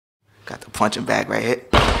Got the punching bag right here.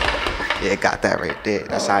 Yeah, got that right there.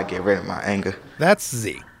 That's how I get rid of my anger. That's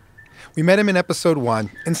Z. We met him in episode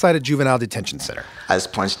 1 inside a juvenile detention center. I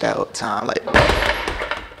just punch that all the time, like,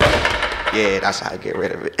 yeah, that's how I get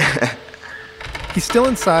rid of it. He's still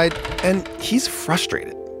inside, and he's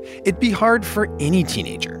frustrated. It'd be hard for any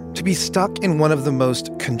teenager to be stuck in one of the most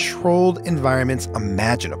controlled environments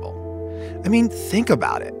imaginable. I mean, think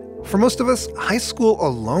about it. For most of us, high school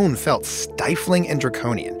alone felt stifling and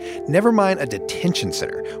draconian, never mind a detention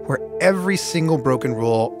center where every single broken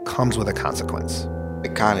rule comes with a consequence.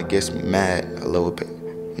 It kind of gets me mad a little bit,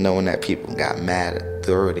 knowing that people got mad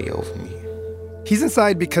authority over me. He's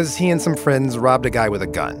inside because he and some friends robbed a guy with a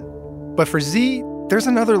gun. But for Z, there's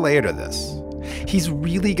another layer to this. He's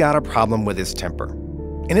really got a problem with his temper.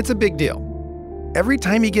 And it's a big deal. Every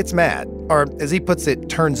time he gets mad, or as he puts it,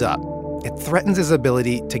 turns up, it threatens his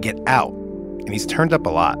ability to get out. And he's turned up a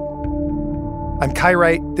lot. I'm Kai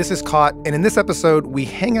Wright, this is Caught, and in this episode, we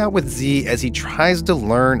hang out with Z as he tries to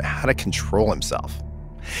learn how to control himself.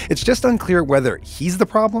 It's just unclear whether he's the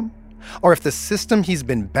problem, or if the system he's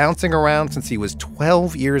been bouncing around since he was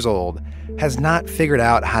 12 years old has not figured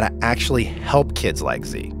out how to actually help kids like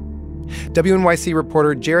Z. WNYC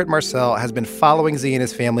reporter Jarrett Marcel has been following Z and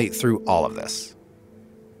his family through all of this.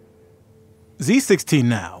 Z's 16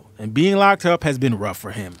 now, and being locked up has been rough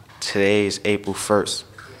for him. Today is April 1st.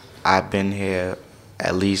 I've been here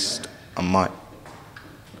at least a month,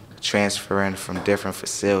 transferring from different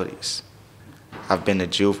facilities. I've been to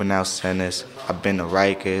juvenile centers, I've been to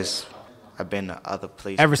Rikers, I've been to other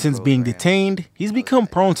places. Ever since being detained, he's become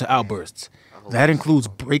prone to outbursts. That includes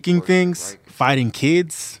breaking things, fighting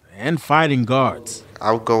kids, and fighting guards.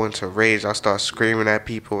 I would go into rage. I start screaming at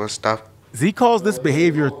people and stuff. Z calls this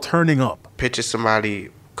behavior turning up. Picture somebody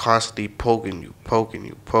constantly poking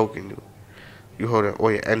you. You holding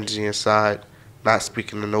all your energy inside, not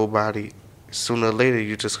speaking to nobody. Sooner or later,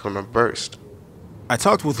 you're just gonna burst. I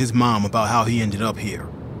talked with his mom about how he ended up here.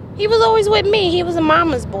 He was always with me. He was a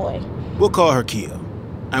mama's boy. We'll call her Kia.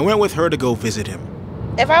 I went with her to go visit him.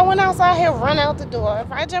 If I went outside, he'll run out the door.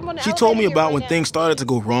 If I jump on the She elevator, told me he'll about run when down. things started to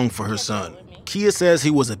go wrong for her son. Kia says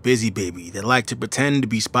he was a busy baby that liked to pretend to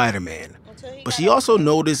be Spider-Man. But she also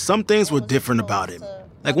noticed some things were different about him.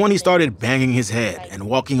 Like when he started banging his head and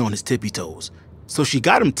walking on his tippy toes. So she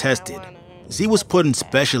got him tested. Z was put in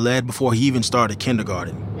special ed before he even started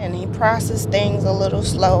kindergarten. And he processed things a little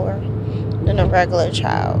slower than a regular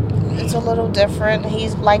child. It's a little different.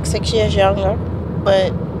 He's like 6 years younger,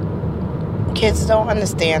 but kids don't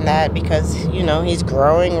understand that because, he's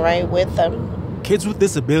growing right with them. Kids with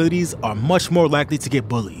disabilities are much more likely to get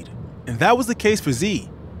bullied. And that was the case for Z.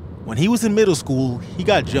 When he was in middle school, he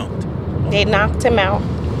got jumped. They knocked him out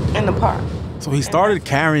in the park. So he started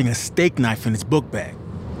carrying a steak knife in his book bag.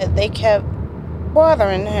 They kept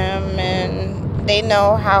bothering him, and they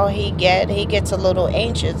know how he gets a little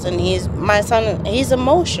anxious, and my son, he's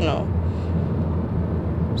emotional.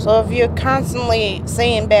 So if you're constantly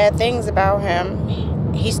saying bad things about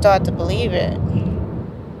him, he started to believe it.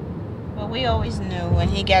 But we always knew when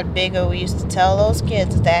he got bigger, we used to tell those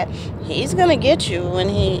kids that he's gonna get you when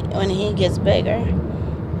he gets bigger.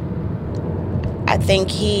 I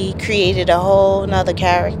think he created a whole nother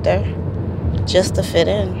character just to fit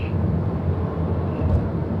in.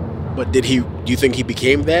 But do you think he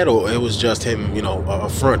became that, or it was just him, a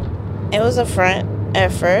front? It was a front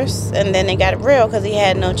at first, and then it got real because he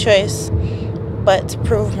had no choice but to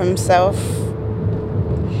prove himself.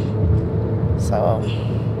 So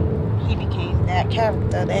he became that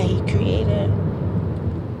character that he created.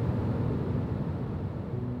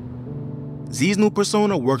 Z's new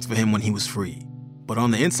persona worked for him when he was free. But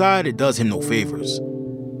on the inside, it does him no favors.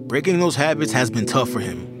 Breaking those habits has been tough for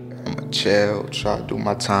him. I'm going to chill, try to do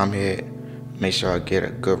my time here, make sure I get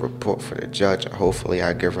a good report for the judge, and hopefully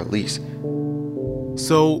I get released.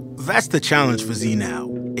 So that's the challenge for Z now.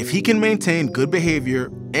 If he can maintain good behavior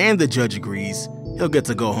and the judge agrees, he'll get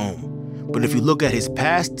to go home. But if you look at his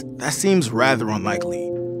past, that seems rather unlikely.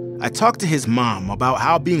 I talked to his mom about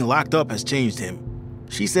how being locked up has changed him.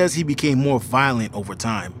 She says he became more violent over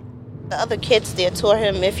time. The other kids there told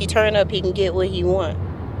him if he turn up, he can get what he want.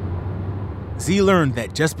 Z learned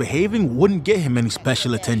that just behaving wouldn't get him any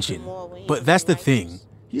special attention. But that's the thing.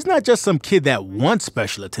 He's not just some kid that wants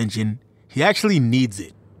special attention. He actually needs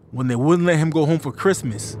it. When they wouldn't let him go home for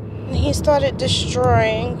Christmas, He started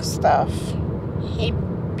destroying stuff. He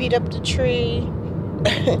beat up the tree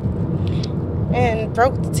and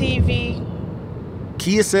broke the TV.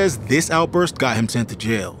 Kia says this outburst got him sent to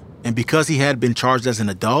jail. And because he had been charged as an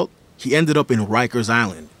adult, he ended up in Rikers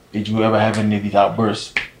Island. Did you ever have any of these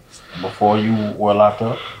outbursts before you were locked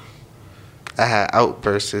up? I had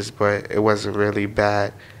outbursts, but it wasn't really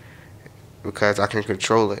bad because I can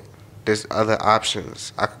control it. There's other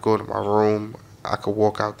options. I could go to my room. I could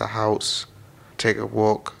walk out the house, take a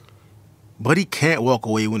walk. But he can't walk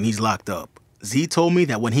away when he's locked up. Z told me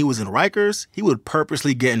that when he was in Rikers, he would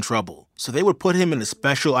purposely get in trouble, so they would put him in a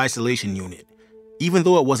special isolation unit. Even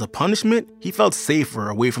though it was a punishment, he felt safer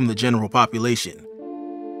away from the general population.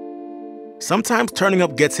 Sometimes turning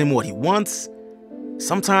up gets him what he wants.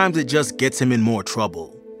 Sometimes it just gets him in more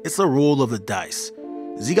trouble. It's a roll of the dice.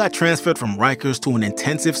 Z got transferred from Rikers to an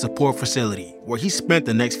intensive support facility where he spent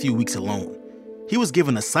the next few weeks alone. He was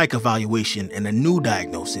given a psych evaluation and a new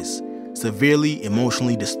diagnosis, severely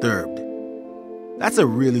emotionally disturbed. That's a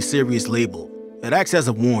really serious label. It acts as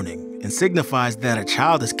a warning and signifies that a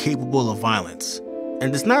child is capable of violence.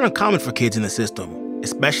 And it's not uncommon for kids in the system,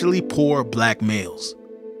 especially poor black males.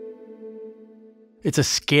 It's a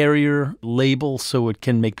scarier label, so it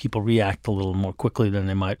can make people react a little more quickly than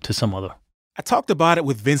they might to some other. I talked about it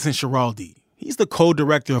with Vincent Schiraldi. He's the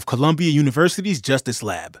co-director of Columbia University's Justice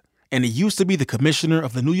Lab, and he used to be the commissioner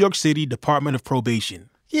of the New York City Department of Probation.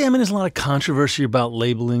 Yeah, I mean, there's a lot of controversy about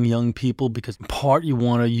labeling young people because in part you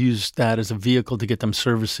want to use that as a vehicle to get them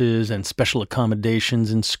services and special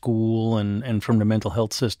accommodations in school and from the mental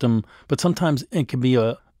health system. But sometimes it can be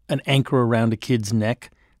an anchor around a kid's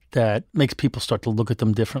neck that makes people start to look at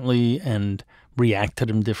them differently and react to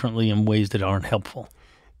them differently in ways that aren't helpful.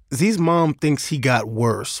 Z's mom thinks he got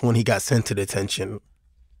worse when he got sent to detention.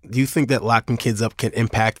 Do you think that locking kids up can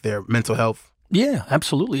impact their mental health? Yeah,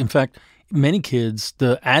 absolutely. In fact, many kids,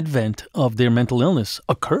 the advent of their mental illness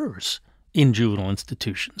occurs in juvenile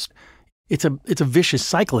institutions. It's a vicious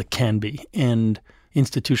cycle, it can be, and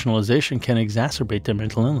institutionalization can exacerbate their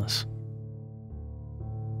mental illness.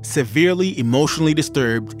 Severely emotionally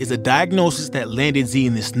disturbed is a diagnosis that landed Z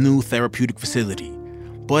in this new therapeutic facility.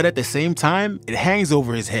 But at the same time, it hangs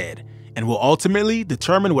over his head and will ultimately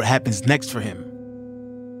determine what happens next for him.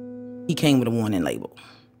 He came with a warning label.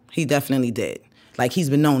 He definitely did. Like, he's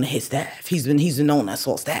been known to hit staff. He's been known to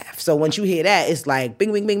assault staff. So once you hear that, it's like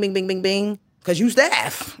bing, bing, bing, bing, bing, bing, bing, because you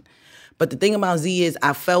staff. But the thing about Z is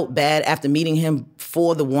I felt bad after meeting him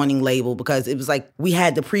for the warning label because it was like we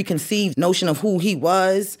had the preconceived notion of who he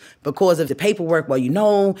was because of the paperwork.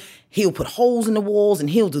 Well, he'll put holes in the walls and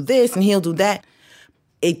he'll do this and he'll do that.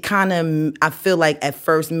 It kind of, I feel like at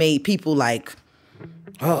first made people like,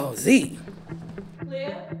 oh, Z.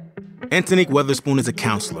 Antonique Weatherspoon is a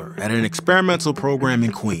counselor at an experimental program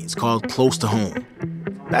in Queens called Close to Home.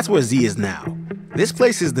 That's where Z is now. This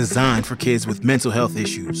place is designed for kids with mental health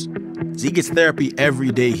issues. Z gets therapy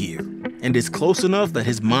every day here, and it's close enough that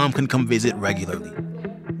his mom can come visit regularly.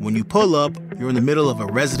 When you pull up, you're in the middle of a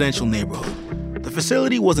residential neighborhood. The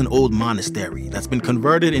facility was an old monastery that's been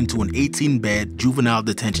converted into an 18-bed juvenile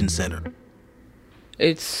detention center.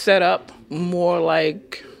 It's set up more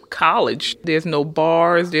like college. There's no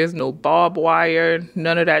bars, there's no barbed wire,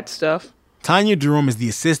 none of that stuff. Tanya Jerome is the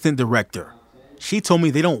assistant director. She told me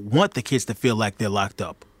they don't want the kids to feel like they're locked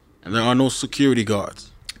up. And there are no security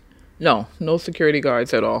guards? No security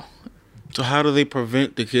guards at all. So how do they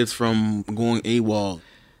prevent the kids from going AWOL?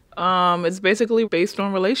 It's basically based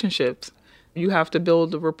on relationships. You have to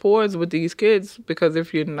build the rapport with these kids because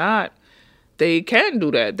if you're not, they can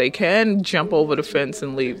do that. They can jump over the fence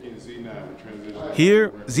and leave.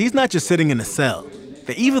 Here, Z's not just sitting in a cell.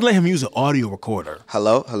 They even let him use an audio recorder.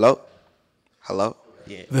 Hello?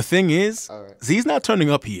 Yeah. The thing is, Z's not turning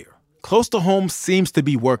up here. Close to Home seems to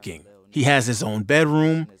be working. He has his own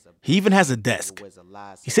bedroom. He even has a desk.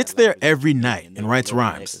 He sits there every night and writes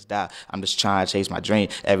rhymes. I'm just trying to chase my dream.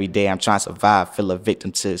 Every day I'm trying to survive, feel a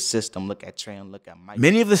victim to the system. Look at Trey and look at Mike.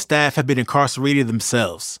 Many of the staff have been incarcerated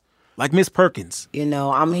themselves, like Miss Perkins.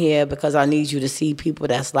 I'm here because I need you to see people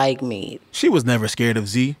that's like me. She was never scared of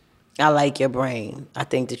Z. I like your brain. I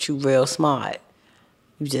think that you real smart.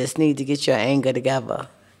 You just need to get your anger together.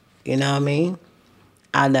 You know what I mean?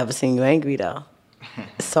 I've never seen you angry, though.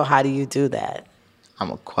 So how do you do that? I'm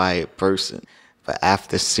a quiet person. But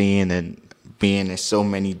after seeing and being in so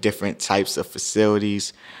many different types of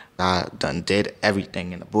facilities, I done did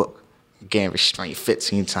everything in the book. Getting restrained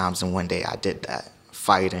 15 times in one day, I did that.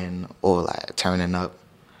 Fighting or like turning up.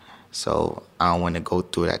 So I don't want to go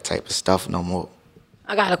through that type of stuff no more.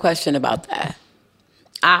 I got a question about that.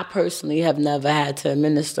 I personally have never had to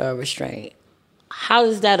administer a restraint. How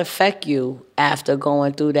does that affect you after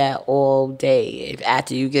going through that all day?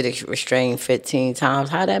 After you get restrained 15 times,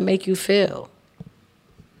 how that make you feel?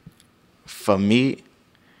 For me,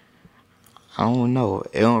 I don't know.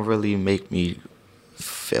 It don't really make me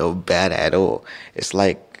feel bad at all. It's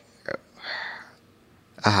like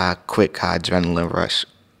a quick adrenaline rush.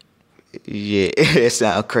 Yeah, it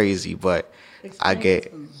sounds crazy, but I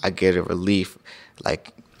get a relief.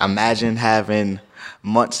 Like, imagine having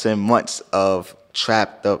months and months of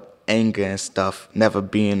trapped up anger and stuff never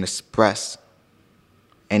being expressed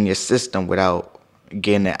in your system without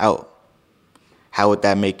getting it out. How would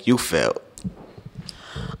that make you feel?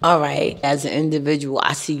 All right, as an individual,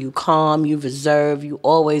 I see you calm, you reserved, you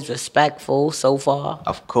always respectful so far.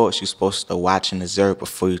 Of course, you're supposed to watch and observe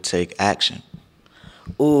before you take action.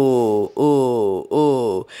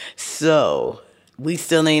 Ooh. So, we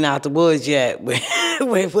still ain't out the woods yet.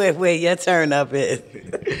 Where your turn up is.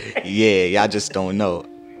 Yeah, y'all just don't know.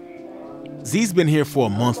 Z's been here for a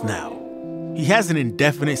month now. He has an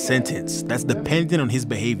indefinite sentence that's dependent on his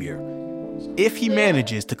behavior. If he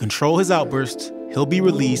manages to control his outbursts, he'll be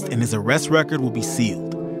released and his arrest record will be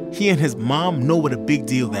sealed. He and his mom know what a big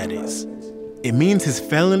deal that is. It means his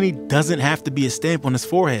felony doesn't have to be a stamp on his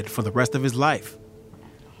forehead for the rest of his life.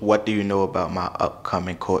 What do you know about my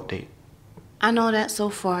upcoming court date? I know that so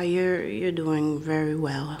far you're doing very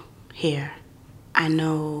well here. I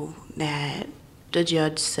know that the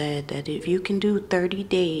judge said that if you can do 30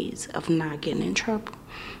 days of not getting in trouble,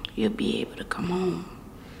 you'll be able to come home.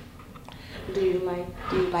 Do you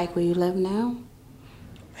like where you live now?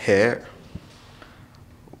 Here?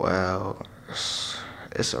 Well,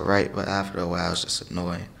 it's alright, but after a while it's just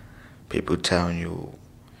annoying. People telling you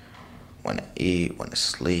when to eat, when to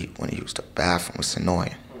sleep, when to use the bathroom, it's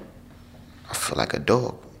annoying. I feel like a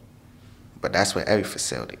dog. But that's with every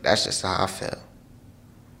facility. That's just how I feel.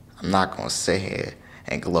 I'm not gonna sit here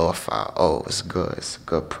and glorify, oh, it's a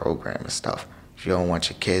good program and stuff. If you don't want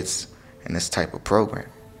your kids in this type of program,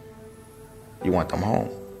 you want them home.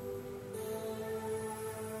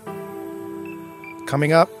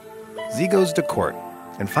 Coming up, Z goes to court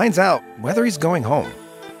and finds out whether he's going home.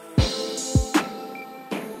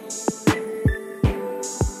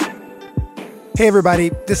 Hey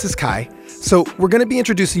everybody, this is Kai. So we're going to be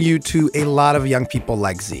introducing you to a lot of young people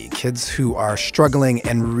like Z, kids who are struggling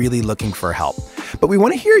and really looking for help. But we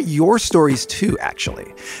want to hear your stories too,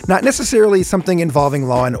 actually. Not necessarily something involving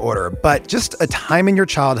law and order, but just a time in your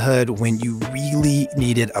childhood when you really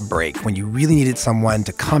needed a break, when you really needed someone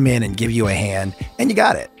to come in and give you a hand, and you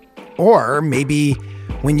got it. Or maybe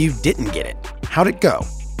when you didn't get it. How'd it go?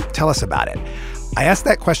 Tell us about it. I asked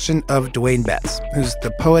that question of Dwayne Betts, who's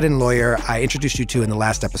the poet and lawyer I introduced you to in the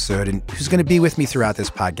last episode and who's going to be with me throughout this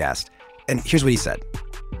podcast. And here's what he said.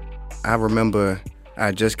 I remember I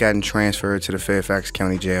had just gotten transferred to the Fairfax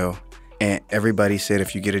County Jail, and everybody said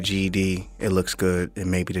if you get a GED, it looks good,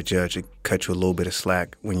 and maybe the judge will cut you a little bit of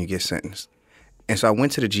slack when you get sentenced. And so I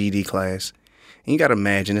went to the GED class, and you got to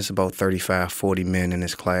imagine it's about 35, 40 men in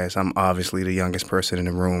this class. I'm obviously the youngest person in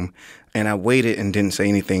the room. And I waited and didn't say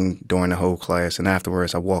anything during the whole class. And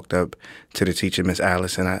afterwards, I walked up to the teacher, Miss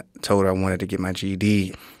Alice, and I told her I wanted to get my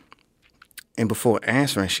GED. And before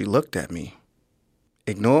answering, she looked at me,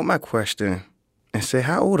 ignored my question, and said,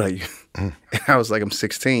 "How old are you?" And I was like, "I'm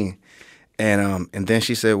 16. And then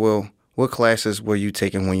she said, "Well, what classes were you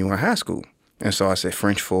taking when you were in high school?" And so I said,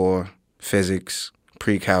 French 4, physics,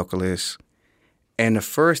 pre-calculus. And the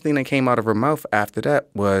first thing that came out of her mouth after that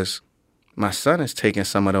was, "My son is taking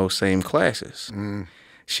some of those same classes."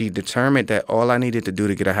 She determined that all I needed to do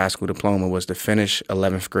to get a high school diploma was to finish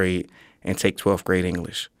 11th grade and take 12th grade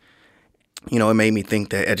English. You know, it made me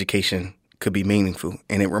think that education could be meaningful,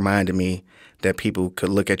 and it reminded me that people could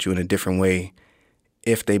look at you in a different way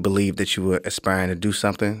if they believed that you were aspiring to do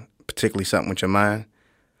something, particularly something with your mind.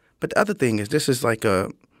 But the other thing is, this is like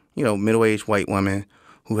a, middle-aged white woman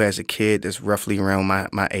who has a kid that's roughly around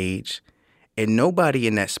my age. And nobody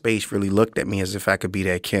in that space really looked at me as if I could be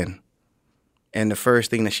their kin. And the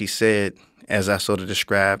first thing that she said, as I sort of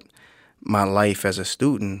described my life as a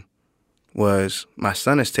student, was, "My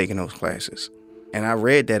son is taking those classes." And I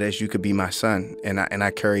read that as you could be my son. And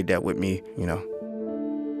I carried that with me,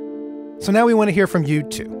 So now we want to hear from you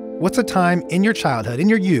too. What's a time in your childhood, in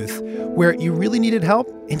your youth, where you really needed help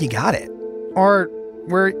and you got it? Or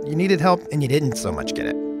where you needed help and you didn't so much get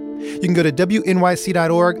it? You can go to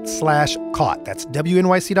wnyc.org/caught. That's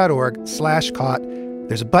wnyc.org/caught.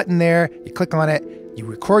 There's a button there. You click on it. You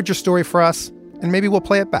record your story for us, and maybe we'll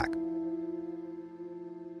play it back.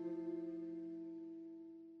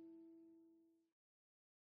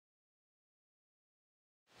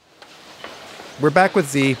 We're back with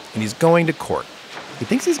Z, and he's going to court. He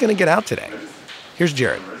thinks he's going to get out today. Here's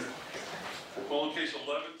Jared.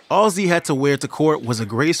 All Z had to wear to court was a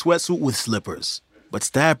gray sweatsuit with slippers. But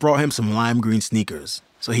Staff brought him some lime green sneakers,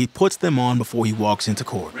 so he puts them on before he walks into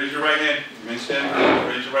court. Raise your right hand. Remain standing.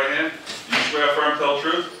 Raise your right hand. Do you swear affirm tell the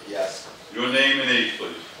truth? Yes. Your name and age,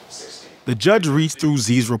 please. 16. The judge reads through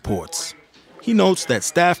Z's reports. He notes that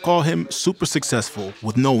staff call him super successful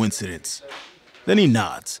with no incidents. Then he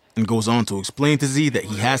nods and goes on to explain to Z that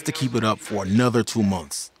he has to keep it up for another 2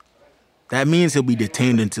 months. That means he'll be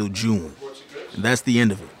detained until June. And that's the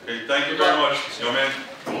end of it. Okay, thank you very much, young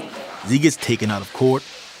man. Z gets taken out of court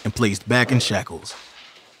and placed back in shackles.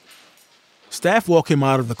 Staff walk him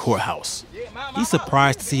out of the courthouse. He's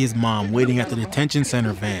surprised to see his mom waiting at the detention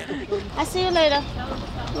center van. I'll see you later.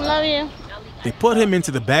 Love you. They put him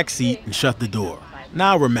into the back seat and shut the door.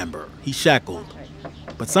 Now remember, he's shackled.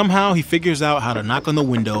 But somehow he figures out how to knock on the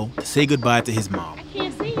window to say goodbye to his mom. I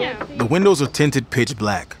can't see him. The windows are tinted pitch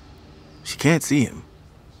black. She can't see him.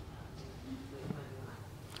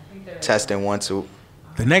 Testing 1, 2.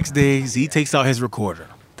 The next day, Z takes out his recorder.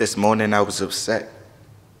 This morning I was upset.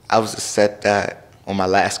 I was upset that on my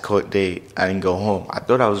last court date, I didn't go home. I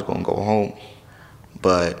thought I was going to go home,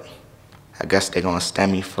 but I guess they're going to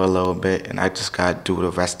stem me for a little bit, and I just got to do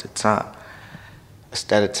the rest of the time.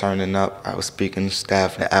 Instead of turning up, I was speaking to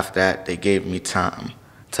staff, and after that, they gave me time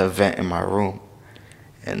to vent in my room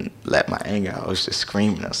and let my anger out. I was just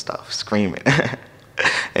screaming and stuff, screaming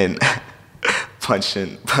and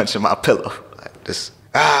punching my pillow. Like this,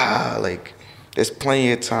 like there's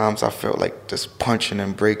plenty of times I felt like just punching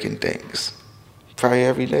and breaking things. Probably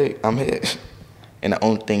every day I'm here. And the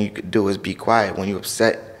only thing you could do is be quiet. When you're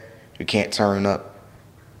upset, you can't turn up,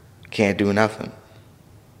 can't do nothing.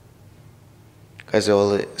 Because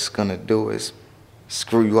all it's gonna do is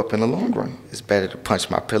screw you up in the long run. It's better to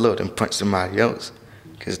punch my pillow than punch somebody else,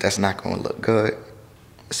 because that's not gonna look good,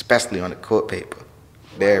 especially on the court paper.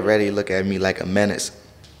 They already look at me like a menace.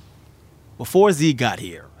 Before Z got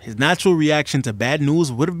here, his natural reaction to bad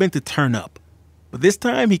news would have been to turn up. But this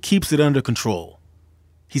time, he keeps it under control.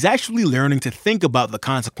 He's actually learning to think about the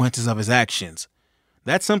consequences of his actions.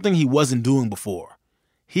 That's something he wasn't doing before.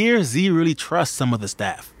 Here, Z really trusts some of the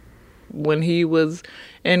staff. When he was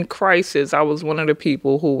in crisis, I was one of the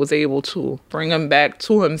people who was able to bring him back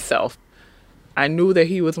to himself. I knew that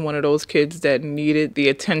he was one of those kids that needed the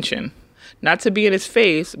attention. Not to be in his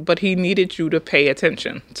face, but he needed you to pay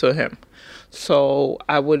attention to him. So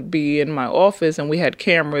I would be in my office, and we had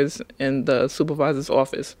cameras in the supervisor's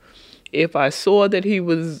office. If I saw that he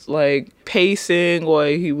was like pacing or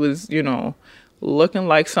he was, looking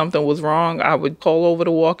like something was wrong, I would call over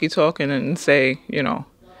the walkie-talkie and say,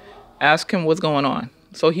 ask him what's going on.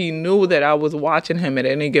 So he knew that I was watching him at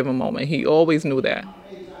any given moment. He always knew that.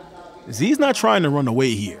 Z's not trying to run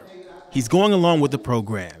away here. He's going along with the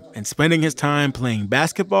program and spending his time playing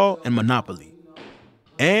basketball and Monopoly.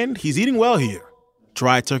 And he's eating well here.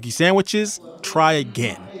 Try turkey sandwiches, try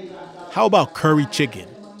again. How about curry chicken?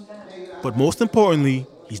 But most importantly,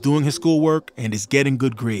 he's doing his schoolwork and is getting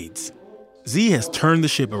good grades. Z has turned the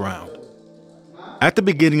ship around. At the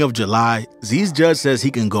beginning of July, Z's judge says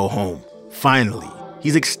he can go home. Finally,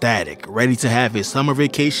 he's ecstatic, ready to have his summer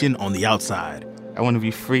vacation on the outside. I want to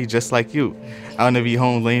be free just like you. I want to be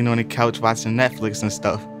home laying on the couch watching Netflix and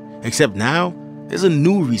stuff. Except now, there's a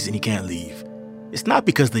new reason he can't leave. It's not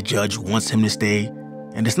because the judge wants him to stay,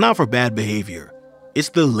 and it's not for bad behavior. It's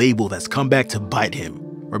the label that's come back to bite him.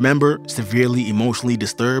 Remember, severely emotionally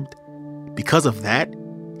disturbed? Because of that,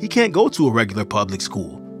 he can't go to a regular public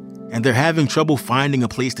school, and they're having trouble finding a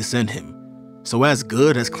place to send him. So as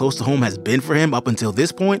good as close to home has been for him up until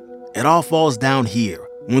this point, it all falls down here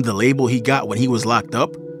when the label he got when he was locked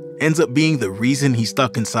up ends up being the reason he's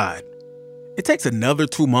stuck inside. It takes another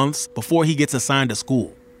 2 months before he gets assigned to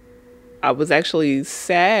school. I was actually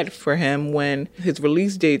sad for him when his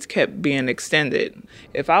release dates kept being extended.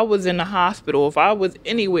 If I was in the hospital, if I was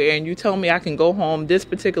anywhere and you tell me I can go home this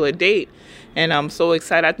particular date, and I'm so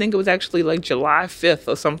excited. I think it was actually like July 5th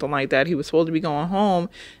or something like that. He was supposed to be going home,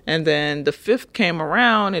 and then the 5th came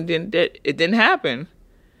around and it didn't happen.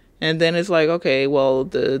 And then it's like, okay, well,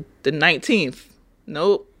 the 19th,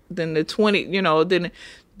 nope. Then the 20th, then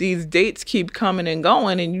these dates keep coming and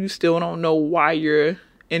going, and you still don't know why you're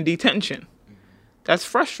in detention. That's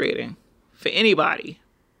frustrating for anybody.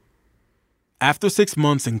 After 6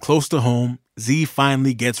 months and close to home, Z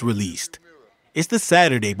finally gets released. It's the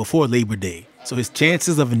Saturday before Labor Day, so his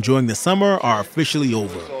chances of enjoying the summer are officially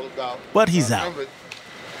over. But he's out.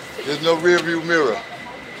 There's no rearview mirror.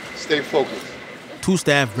 Stay focused. 2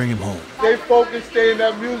 staff bring him home. Stay focused, stay in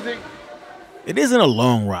that music. It isn't a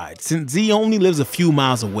long ride, since Z only lives a few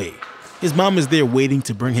miles away. His mom is there waiting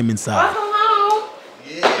to bring him inside.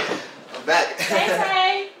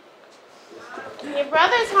 Hey, your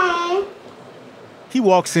brother's home. He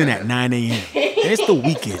walks in at 9 a.m. and it's the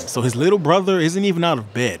weekend, so his little brother isn't even out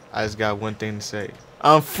of bed. I just got one thing to say.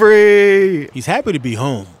 I'm free! He's happy to be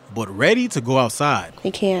home, but ready to go outside.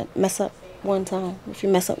 He can't mess up One time. If you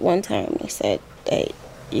mess up one time, they said that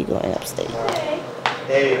you going upstate.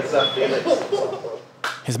 Hey, what's up, Felix?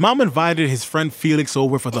 His mom invited his friend Felix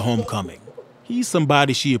over for the homecoming. He's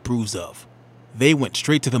somebody she approves of. They went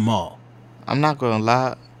straight to the mall. I'm not gonna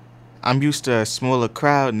lie, I'm used to a smaller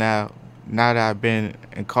crowd now that I've been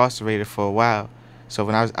incarcerated for a while. So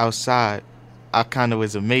when I was outside, I kind of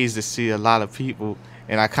was amazed to see a lot of people,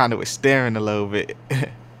 and I kind of was staring a little bit.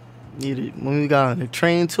 When we got on the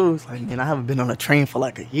train, too, it's like, man, I haven't been on a train for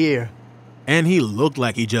like a year. And he looked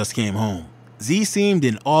like he just came home. Z seemed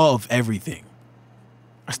in awe of everything.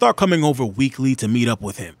 I start coming over weekly to meet up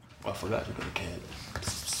with him. I forgot you got a cat.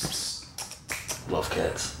 Love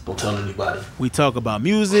cats. Don't tell anybody. We talk about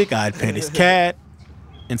music, I'd pet his cat,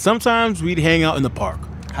 and sometimes we'd hang out in the park.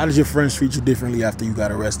 How did your friends treat you differently after you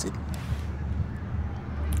got arrested?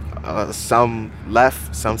 Some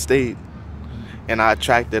left, some stayed, and I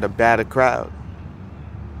attracted a badder crowd.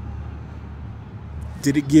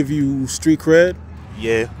 Did it give you street cred?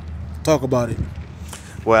 Yeah. Talk about it.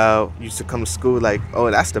 Well, used to come to school like,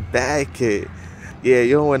 oh, that's the bad kid. Yeah,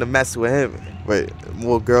 you don't want to mess with him. But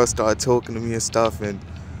more girls started talking to me and stuff, and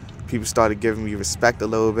people started giving me respect a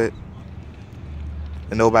little bit.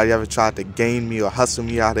 And nobody ever tried to gain me or hustle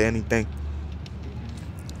me out of anything.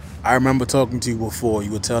 I remember talking to you before.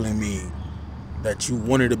 You were telling me that you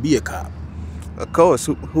wanted to be a cop. Of course.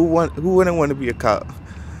 Who wouldn't want to be a cop?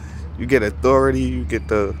 You get authority. You get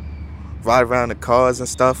to ride around the cars and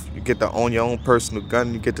stuff. You get to own your own personal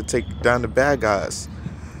gun. You get to take down the bad guys.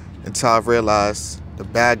 Until I realized the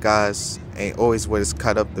bad guys ain't always what it's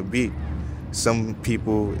cut up to be. Some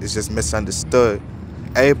people is just misunderstood.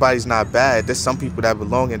 Everybody's not bad. There's some people that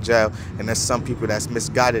belong in jail, and there's some people that's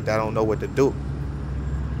misguided that don't know what to do.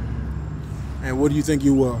 And what do you think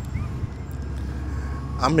you were?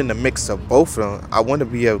 I'm in the mix of both of them. I want to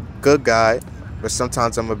be a good guy, but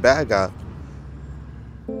sometimes I'm a bad guy.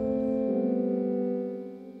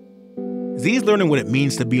 Z's learning what it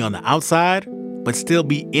means to be on the outside, but still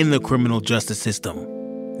be in the criminal justice system.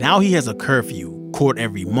 Now he has a curfew, court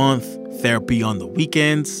every month, therapy on the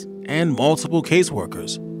weekends, and multiple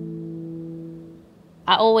caseworkers.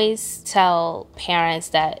 I always tell parents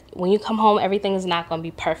that when you come home, everything is not going to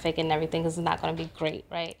be perfect and everything is not going to be great,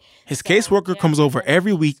 right? His caseworker comes over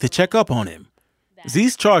every week to check up on him.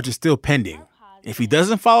 Z's charge is still pending. If he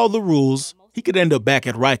doesn't follow the rules, he could end up back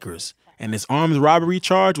at Rikers, and his armed robbery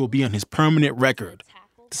charge will be on his permanent record.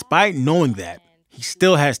 Despite knowing that, he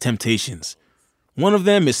still has temptations. One of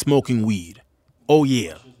them is smoking weed. Oh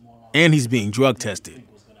yeah, and he's being drug tested.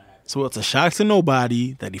 So it's a shock to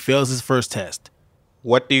nobody that he fails his first test.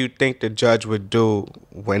 What do you think the judge would do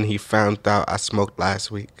when he found out I smoked last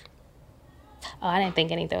week? Oh, I didn't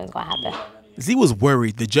think anything was going to happen. Z was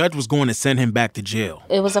worried the judge was going to send him back to jail.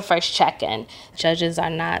 It was a first check-in. Judges are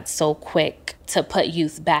not so quick to put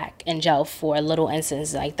youth back in jail for little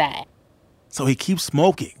incidents like that. So he keeps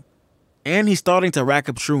smoking. And he's starting to rack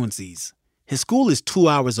up truancies. His school is 2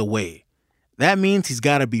 hours away. That means he's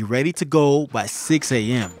got to be ready to go by 6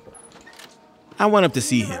 a.m. I went up to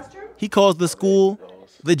see him. He calls the school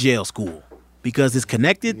the jail school because it's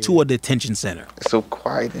connected to a detention center. It's so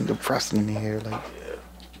quiet and depressing in here. Like,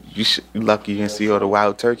 you're lucky you didn't see all the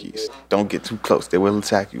wild turkeys. Don't get too close. They will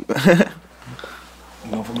attack you.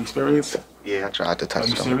 You know from experience? Yeah, I tried to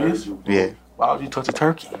touch them. Are you serious? Yeah. Why would you touch a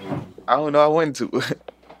turkey? I don't know. I wanted to.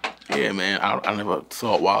 Yeah, man. I never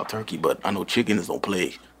saw a wild turkey, but I know chickens don't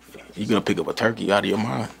play. You're going to pick up a turkey out of your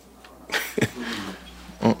mind.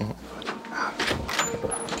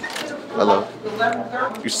 Hello.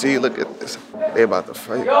 You see, look at this. They about to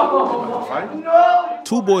fight.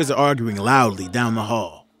 Two boys are arguing loudly down the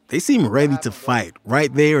hall. They seem ready to fight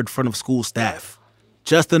right there in front of school staff.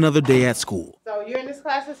 Just another day at school. So you're in this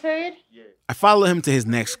class this period? I follow him to his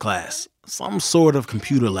next class, some sort of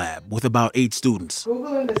computer lab with about 8 students.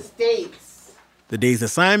 Googling the states. The day's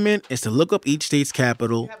assignment is to look up each state's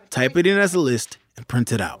capital, type it in as a list, and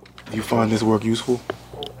print it out. Do you find this work useful?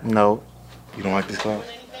 No. You don't like this class?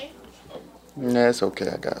 Nah, it's okay,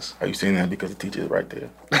 I guess. Are you saying that because the teacher is right there?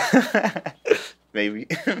 Maybe.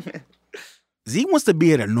 Z wants to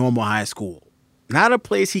be at a normal high school, not a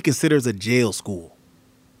place he considers a jail school.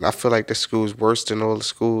 I feel like the school's worse than all the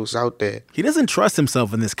schools out there. He doesn't trust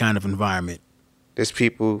himself in this kind of environment. There's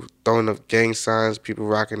people throwing up gang signs, people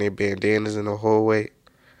rocking their bandanas in the hallway,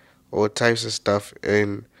 all types of stuff.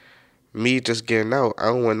 And me just getting out, I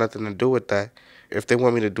don't want nothing to do with that. If they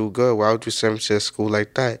want me to do good, why would you send me to a school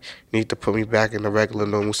like that? You need to put me back in the regular,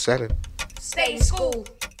 normal setting. Stay in school.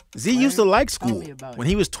 Z used to like school. When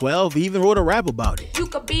he was 12, he even wrote a rap about it. You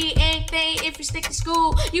could be anything if you stick to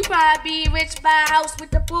school. You probably be rich, buy a house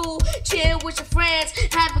with the pool. Chill with your friends,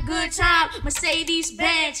 have a good time. Mercedes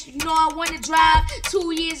Benz, you know I want to drive.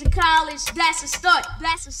 2 years in college, that's a start.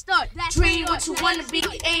 Dream what you want to be,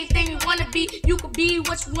 anything you want to be. You could be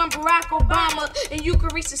what you want, Barack Obama. And you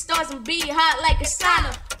could reach the stars and be hot like a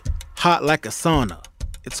sauna. Hot like a sauna.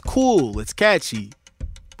 It's cool, it's catchy,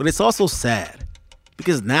 but it's also sad.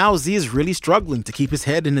 Because now Z is really struggling to keep his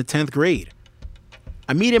head in the 10th grade.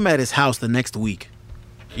 I meet him at his house the next week.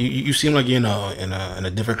 You seem like you're in a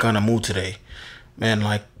different kind of mood today, man.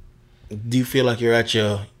 Like, do you feel like you're at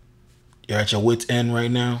your wit's end right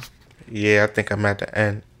now? Yeah, I think I'm at the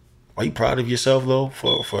end. Are you proud of yourself though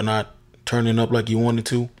for not turning up like you wanted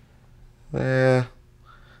to? Yeah,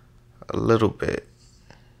 a little bit.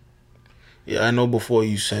 Yeah, I know before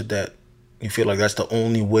you said that you feel like that's the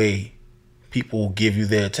only way people will give you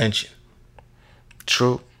their attention.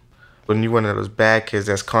 True. When you're one of those bad kids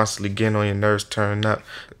that's constantly getting on your nerves, turning up,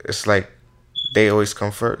 it's like they always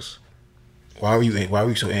come first. Why were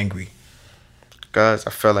you so angry? Because I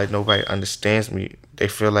felt like nobody understands me. They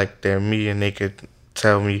feel like they're me and they could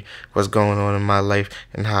tell me what's going on in my life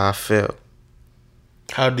and how I feel.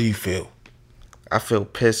 How do you feel? I feel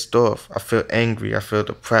pissed off. I feel angry. I feel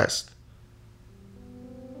depressed.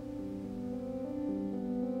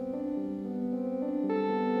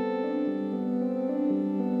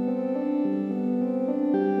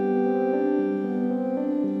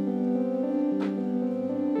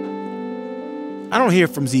 I don't hear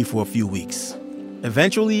from Z for a few weeks.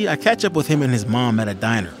 Eventually, I catch up with him and his mom at a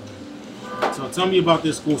diner. So tell me about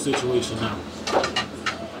this school situation now.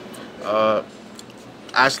 I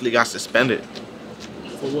actually got suspended.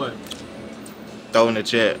 For what? Thrown in the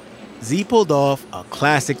chair. Z pulled off a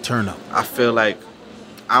classic turn-up. I feel like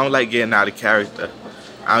I don't like getting out of character.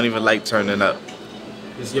 I don't even like turning up.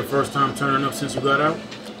 This is your first time turning up since you got out?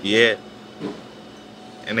 Yeah.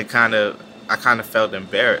 And I kind of felt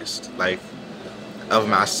embarrassed, like, of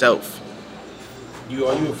myself. Are you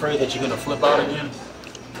afraid that you're gonna flip out again?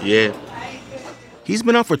 Yeah. He's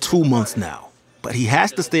been out for 2 months now, but he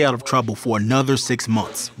has to stay out of trouble for another 6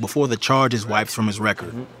 months before the charge is wiped from his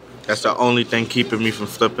record. That's the only thing keeping me from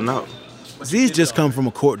flipping out. Z's just come from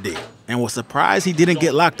a court date and was surprised he didn't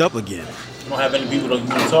get locked up again. You don't have any people that you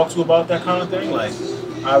want to talk to about that kind of thing? Like,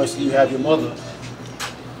 obviously you have your mother.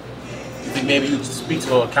 You think maybe you could speak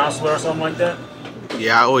to a counselor or something like that?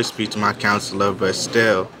 Yeah, I always speak to my counselor, but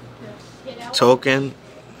still, talking,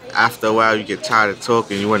 after a while you get tired of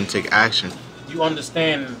talking, you want to take action. You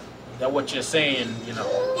understand that what you're saying, is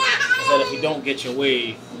that if you don't get your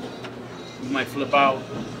way, you might flip out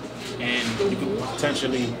and you could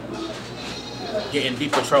potentially get in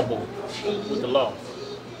deeper trouble with the law.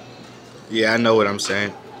 Yeah, I know what I'm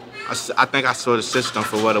saying. I think I saw the system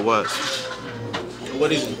for what it was.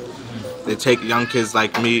 What is it? They take young kids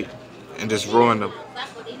like me and just ruin them.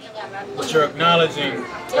 But you're acknowledging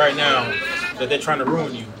right now that they're trying to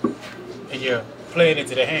ruin you, and you're playing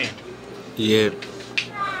into their hand. Yeah.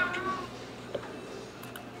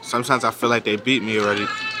 Sometimes I feel like they beat me already.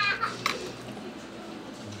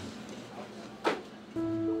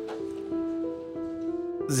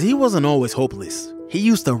 Z wasn't always hopeless. He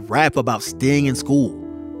used to rap about staying in school.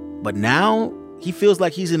 But now, he feels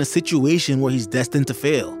like he's in a situation where he's destined to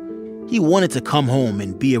fail. He wanted to come home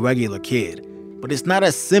and be a regular kid. But it's not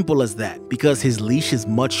as simple as that because his leash is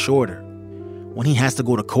much shorter. When he has to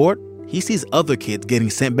go to court, he sees other kids getting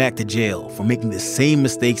sent back to jail for making the same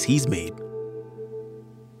mistakes he's made.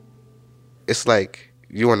 It's like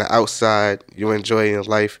you on the outside, you enjoying your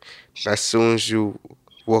life. As soon as you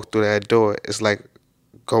walk through that door, it's like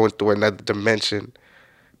going through another dimension.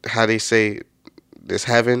 How they say there's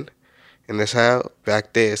heaven and there's hell,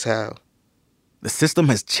 back there is hell. The system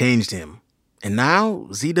has changed him. And now,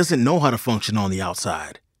 Z doesn't know how to function on the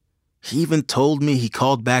outside. He even told me he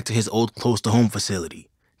called back to his old close-to-home facility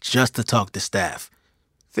just to talk to staff.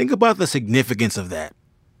 Think about the significance of that.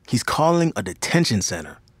 He's calling a detention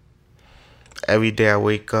center. Every day I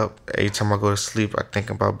wake up, every time I go to sleep, I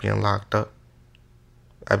think about being locked up.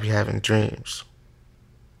 I be having dreams.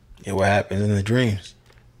 Yeah, what happens in the dreams?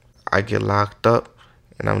 I get locked up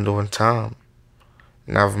and I'm doing time.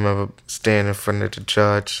 And I remember standing in front of the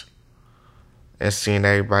judge and seeing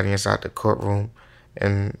everybody inside the courtroom,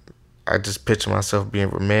 and I just picture myself being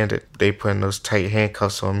remanded. They putting those tight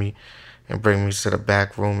handcuffs on me and bring me to the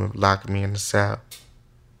back room and lock me in the cell.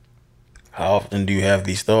 How often do you have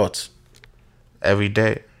these thoughts? Every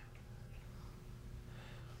day.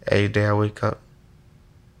 Every day I wake up.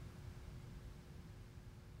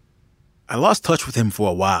 I lost touch with him for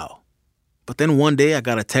a while, But then one day I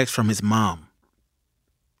got a text from his mom.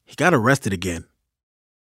 He got arrested again.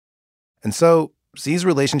 And so Z's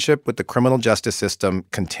relationship with the criminal justice system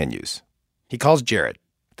continues. He calls Jared,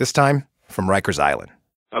 this time from Rikers Island.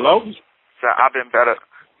 Hello? Sir, I've been better.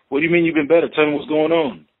 What do you mean you've been better? Tell me what's going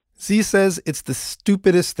on. Z says it's the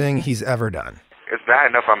stupidest thing he's ever done. It's bad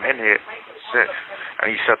enough I'm in here. Shit. I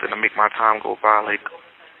need something to make my time go by. Like,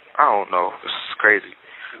 I don't know. This is crazy.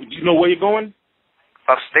 Do you know where you're going?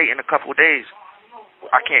 Upstate in a couple of days.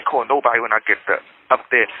 I can't call nobody when I get up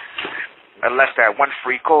there. Unless that one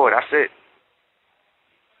free call, that's it.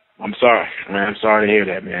 I'm sorry, man. I'm sorry to hear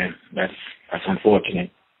that, man. That's unfortunate.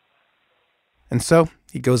 And so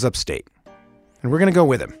he goes upstate. And we're going to go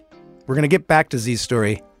with him. We're going to get back to Z's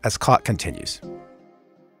story as Caught continues.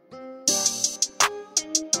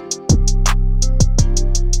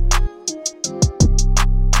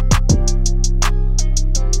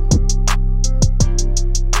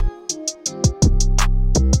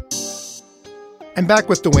 I'm back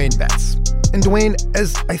with Dwayne Betts. And Dwayne,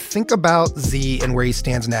 as I think about Z and where he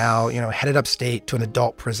stands now, headed upstate to an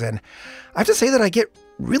adult prison, I have to say that I get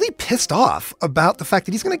really pissed off about the fact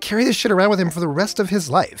that he's going to carry this shit around with him for the rest of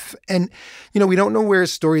his life. And, we don't know where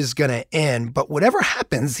his story is going to end, but whatever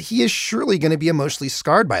happens, he is surely going to be emotionally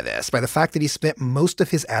scarred by this, by the fact that he spent most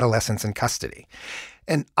of his adolescence in custody.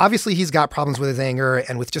 And obviously he's got problems with his anger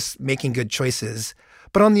and with just making good choices.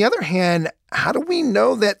 But on the other hand, how do we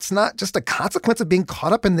know that's not just a consequence of being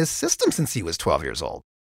caught up in this system since he was 12 years old?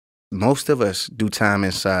 Most of us do time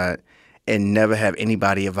inside and never have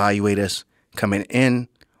anybody evaluate us coming in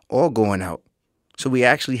or going out. So we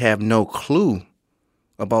actually have no clue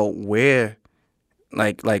about where,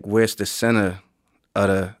 where's the center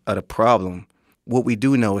of the problem. What we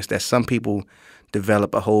do know is that some people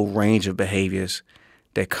develop a whole range of behaviors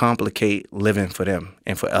that complicate living for them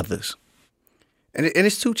and for others. And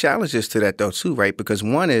it's two challenges to that, though, too, right? Because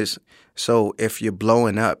one is, so if you're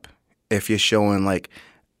blowing up, if you're showing,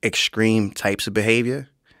 extreme types of behavior,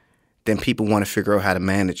 then people want to figure out how to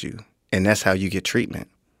manage you. And that's how you get treatment.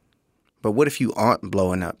 But what if you aren't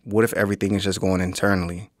blowing up? What if everything is just going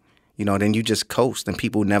internally? Then you just coast and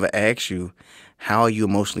people never ask you, how are you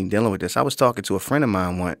emotionally dealing with this? I was talking to a friend of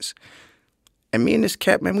mine once, and me and this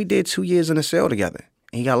cat, man, we did 2 years in a cell together.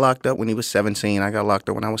 He got locked up when he was 17. I got locked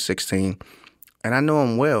up when I was 16. And I know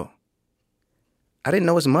him well. I didn't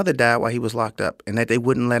know his mother died while he was locked up and that they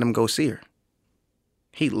wouldn't let him go see her.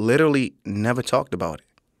 He literally never talked about it.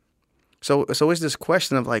 So it's this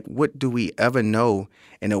question of what do we ever know,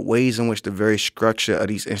 and the ways in which the very structure of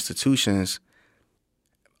these institutions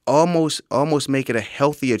almost make it a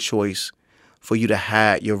healthier choice for you to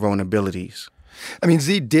hide your vulnerabilities. I mean,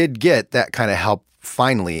 Z did get that kind of help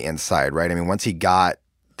finally inside, right? I mean, once he got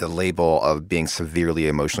the label of being severely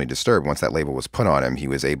emotionally disturbed, once that label was put on him, he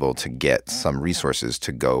was able to get some resources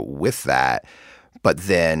to go with that. But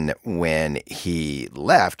then when he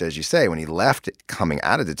left, as you say, when he left coming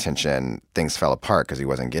out of detention, things fell apart because he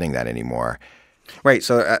wasn't getting that anymore. Right.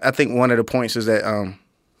 So I think one of the points is that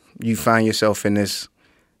you find yourself in this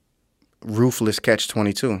ruthless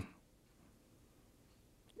catch-22.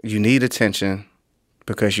 You need attention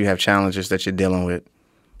because you have challenges that you're dealing with.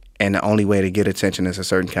 And the only way to get attention is a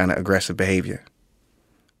certain kind of aggressive behavior.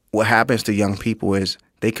 What happens to young people is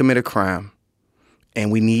they commit a crime,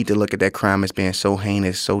 and we need to look at that crime as being so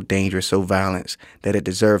heinous, so dangerous, so violent, that it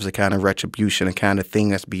deserves a kind of retribution, a kind of thing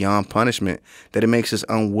that's beyond punishment, that it makes us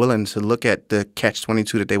unwilling to look at the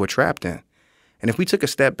catch-22 that they were trapped in. And if we took a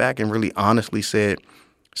step back and really honestly said,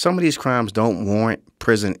 some of these crimes don't warrant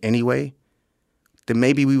prison anyway, then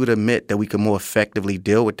maybe we would admit that we could more effectively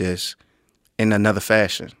deal with this in another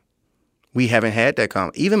fashion. We haven't had that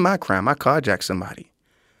crime. Even my crime, I carjacked somebody.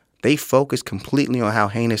 They focus completely on how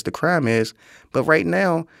heinous the crime is. But right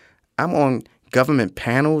now, I'm on government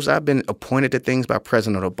panels. I've been appointed to things by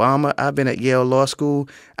President Obama. I've been at Yale Law School.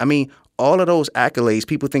 I mean, all of those accolades,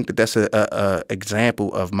 people think that that's a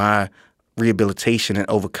example of my rehabilitation and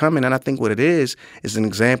overcoming. And I think what it is an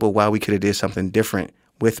example of why we could have did something different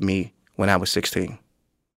with me when I was 16.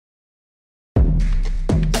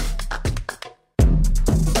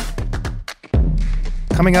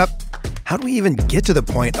 Coming up, how do we even get to the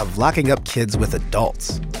point of locking up kids with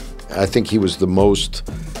adults? I think he was the most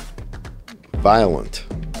violent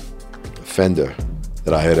offender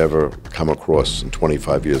that I had ever come across in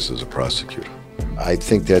 25 years as a prosecutor. I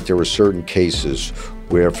think that there are certain cases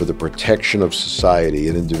where, for the protection of society,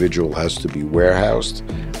 an individual has to be warehoused.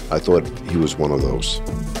 I thought he was one of those.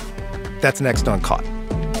 That's next on Caught.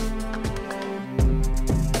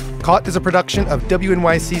 Caught is a production of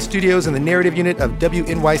WNYC Studios and the narrative unit of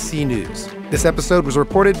WNYC News. This episode was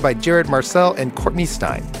reported by Jared Marcel and Courtney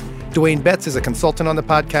Stein. Dwayne Betts is a consultant on the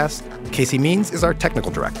podcast. Casey Means is our technical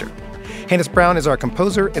director. Hannes Brown is our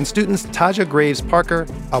composer, and students Taja Graves Parker,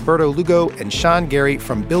 Alberto Lugo, and Sean Gary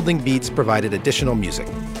from Building Beats provided additional music.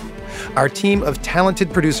 Our team of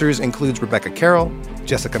talented producers includes Rebecca Carroll,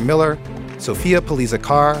 Jessica Miller, Sophia Paliza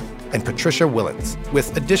Carr, and Patricia Willens,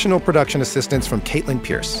 with additional production assistance from Caitlin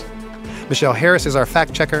Pierce. Michelle Harris is our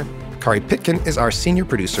fact-checker, Kari Pitkin is our senior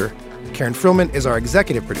producer, Karen Frillman is our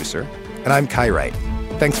executive producer, and I'm Kai Wright.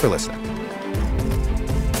 Thanks for listening.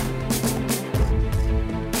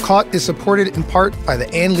 Caught is supported in part by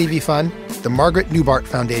the Ann Levy Fund, the Margaret Newbart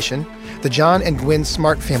Foundation, the John and Gwen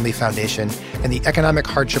Smart Family Foundation, and the Economic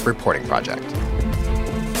Hardship Reporting Project.